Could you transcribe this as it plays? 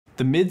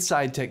The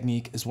mid-side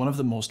technique is one of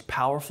the most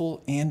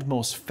powerful and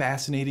most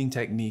fascinating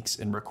techniques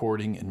in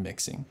recording and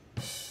mixing.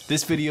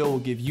 This video will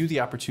give you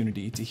the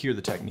opportunity to hear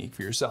the technique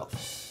for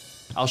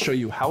yourself. I'll show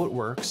you how it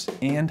works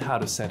and how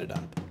to set it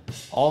up.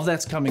 All of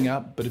that's coming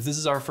up, but if this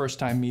is our first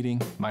time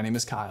meeting, my name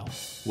is Kyle.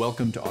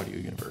 Welcome to Audio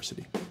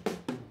University.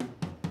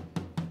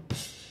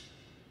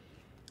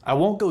 I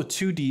won't go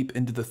too deep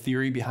into the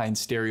theory behind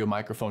stereo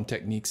microphone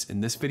techniques in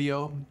this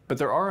video, but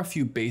there are a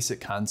few basic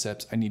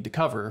concepts I need to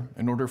cover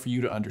in order for you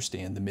to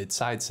understand the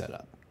mid-side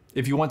setup.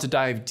 If you want to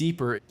dive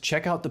deeper,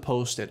 check out the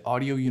post at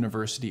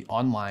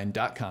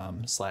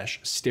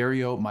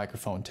audiouniversityonline.com/stereo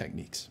microphone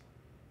techniques.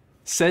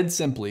 Said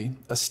simply,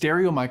 a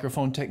stereo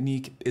microphone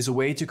technique is a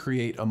way to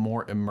create a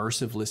more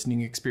immersive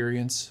listening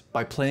experience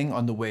by playing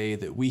on the way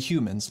that we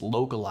humans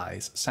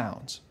localize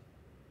sounds.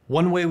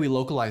 One way we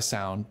localize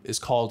sound is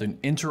called an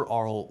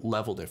interaural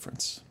level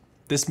difference.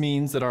 This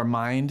means that our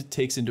mind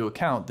takes into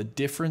account the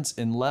difference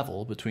in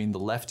level between the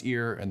left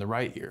ear and the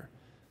right ear.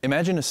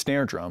 Imagine a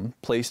snare drum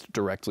placed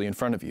directly in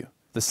front of you.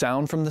 The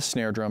sound from the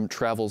snare drum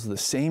travels the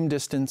same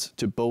distance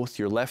to both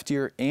your left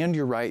ear and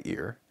your right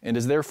ear and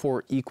is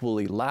therefore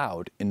equally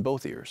loud in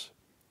both ears.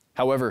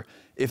 However,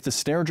 if the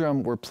snare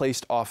drum were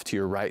placed off to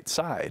your right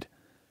side,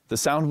 the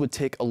sound would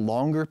take a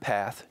longer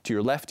path to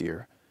your left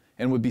ear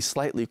and would be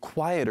slightly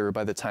quieter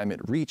by the time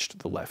it reached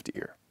the left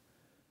ear.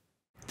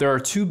 There are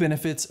two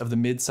benefits of the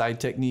mid-side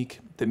technique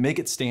that make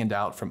it stand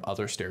out from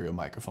other stereo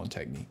microphone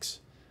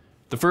techniques.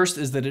 The first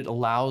is that it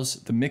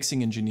allows the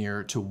mixing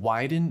engineer to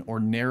widen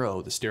or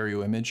narrow the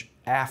stereo image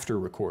after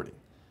recording.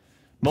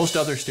 Most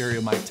other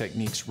stereo mic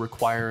techniques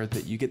require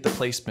that you get the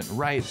placement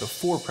right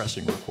before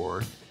pressing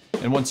record,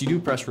 and once you do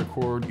press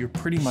record, you're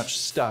pretty much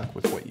stuck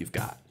with what you've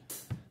got.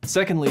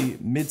 Secondly,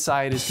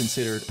 mid-side is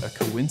considered a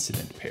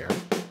coincident pair,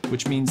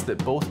 which means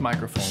that both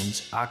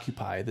microphones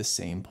occupy the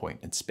same point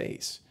in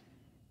space.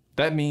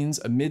 That means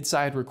a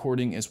mid-side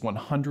recording is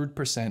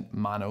 100%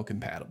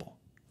 mono-compatible.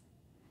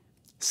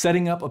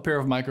 Setting up a pair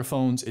of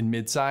microphones in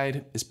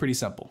mid-side is pretty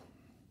simple.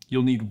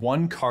 You'll need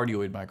one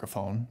cardioid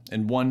microphone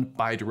and one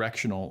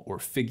bidirectional or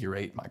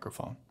figure-8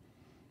 microphone.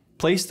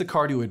 Place the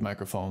cardioid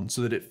microphone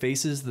so that it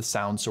faces the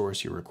sound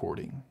source you're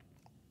recording.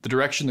 The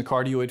direction the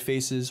cardioid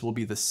faces will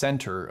be the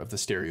center of the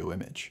stereo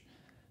image.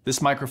 This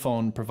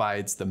microphone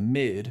provides the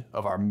mid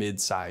of our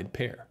mid-side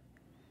pair.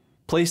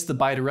 Place the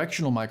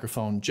bidirectional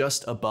microphone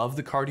just above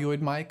the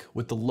cardioid mic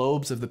with the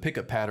lobes of the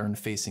pickup pattern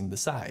facing the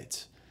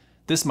sides.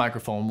 This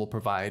microphone will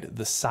provide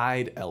the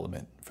side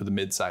element for the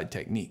mid-side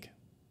technique.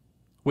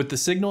 With the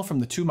signal from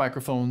the two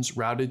microphones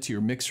routed to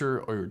your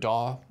mixer or your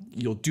DAW,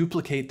 you'll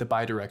duplicate the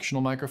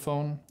bidirectional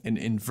microphone and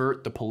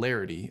invert the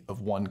polarity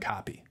of one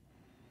copy.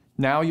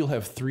 Now you'll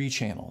have three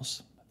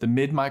channels: the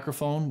mid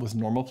microphone with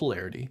normal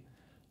polarity,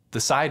 the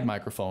side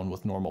microphone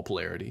with normal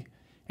polarity,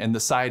 and the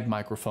side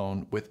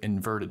microphone with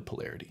inverted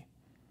polarity.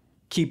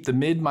 Keep the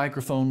mid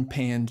microphone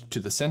panned to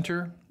the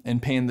center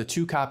and pan the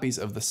two copies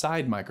of the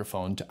side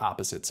microphone to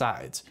opposite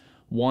sides,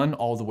 one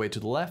all the way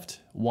to the left,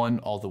 one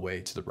all the way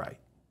to the right.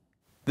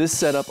 This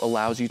setup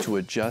allows you to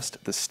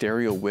adjust the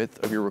stereo width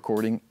of your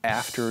recording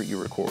after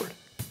you record.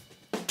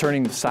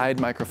 Turning the side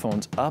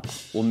microphones up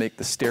will make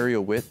the stereo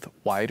width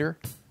wider,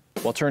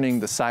 while turning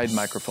the side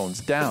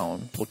microphones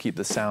down will keep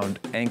the sound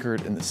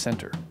anchored in the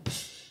center.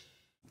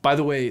 By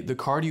the way, the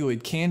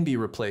cardioid can be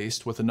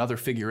replaced with another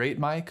figure-8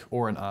 mic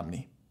or an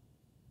Omni.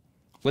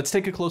 Let's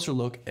take a closer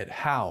look at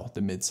how the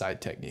mid-side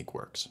technique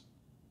works.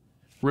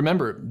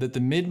 Remember that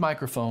the mid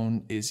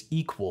microphone is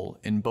equal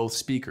in both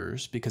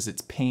speakers because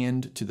it's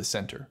panned to the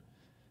center.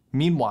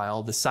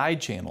 Meanwhile, the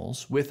side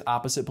channels with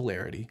opposite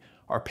polarity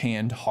are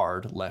panned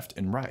hard left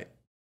and right.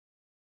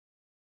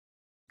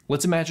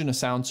 Let's imagine a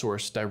sound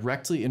source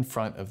directly in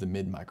front of the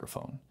mid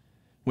microphone.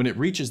 When it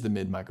reaches the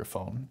mid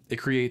microphone, it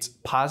creates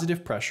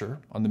positive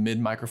pressure on the mid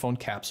microphone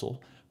capsule,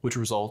 which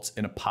results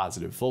in a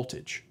positive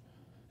voltage.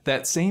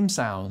 That same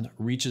sound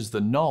reaches the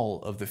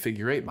null of the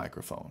figure-8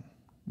 microphone.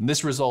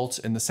 This results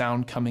in the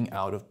sound coming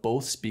out of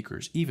both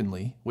speakers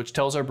evenly, which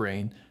tells our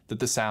brain that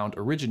the sound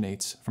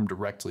originates from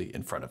directly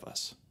in front of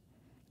us.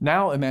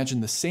 Now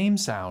imagine the same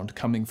sound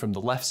coming from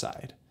the left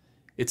side.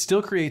 It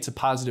still creates a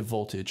positive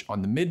voltage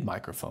on the mid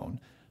microphone,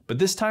 but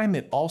this time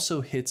it also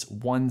hits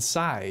one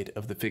side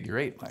of the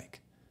figure-8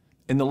 mic.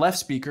 In the left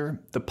speaker,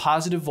 the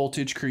positive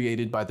voltage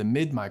created by the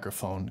mid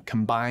microphone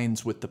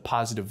combines with the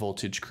positive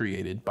voltage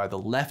created by the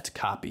left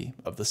copy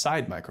of the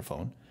side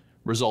microphone,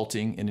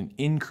 resulting in an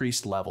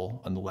increased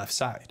level on the left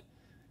side.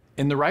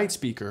 In the right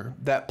speaker,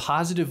 that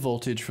positive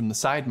voltage from the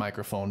side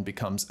microphone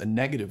becomes a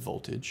negative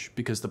voltage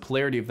because the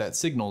polarity of that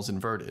signal is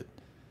inverted.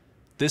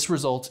 This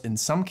results in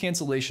some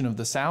cancellation of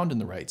the sound in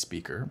the right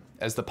speaker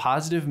as the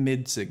positive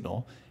mid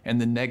signal and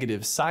the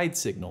negative side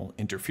signal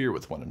interfere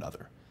with one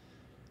another.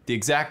 The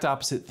exact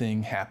opposite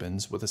thing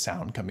happens with a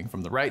sound coming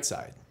from the right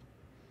side.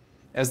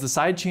 As the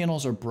side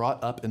channels are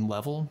brought up in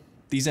level,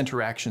 these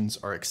interactions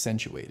are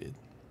accentuated,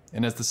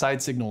 and as the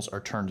side signals are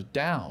turned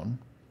down,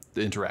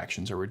 the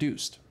interactions are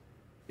reduced.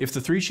 If the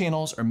three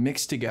channels are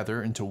mixed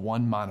together into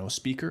one mono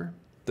speaker,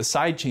 the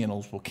side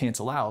channels will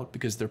cancel out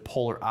because they're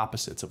polar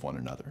opposites of one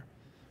another.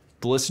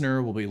 The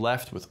listener will be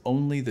left with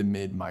only the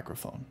mid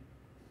microphone.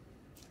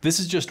 This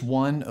is just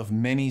one of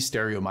many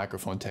stereo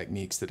microphone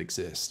techniques that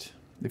exist.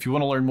 If you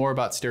want to learn more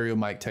about stereo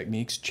mic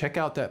techniques, check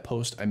out that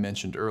post I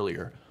mentioned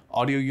earlier,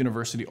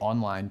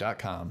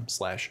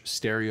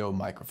 audiouniversityonline.com/stereo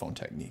microphone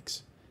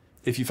techniques.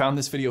 If you found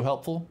this video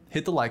helpful,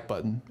 hit the like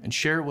button and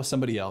share it with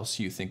somebody else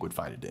you think would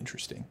find it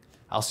interesting.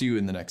 I'll see you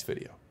in the next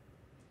video.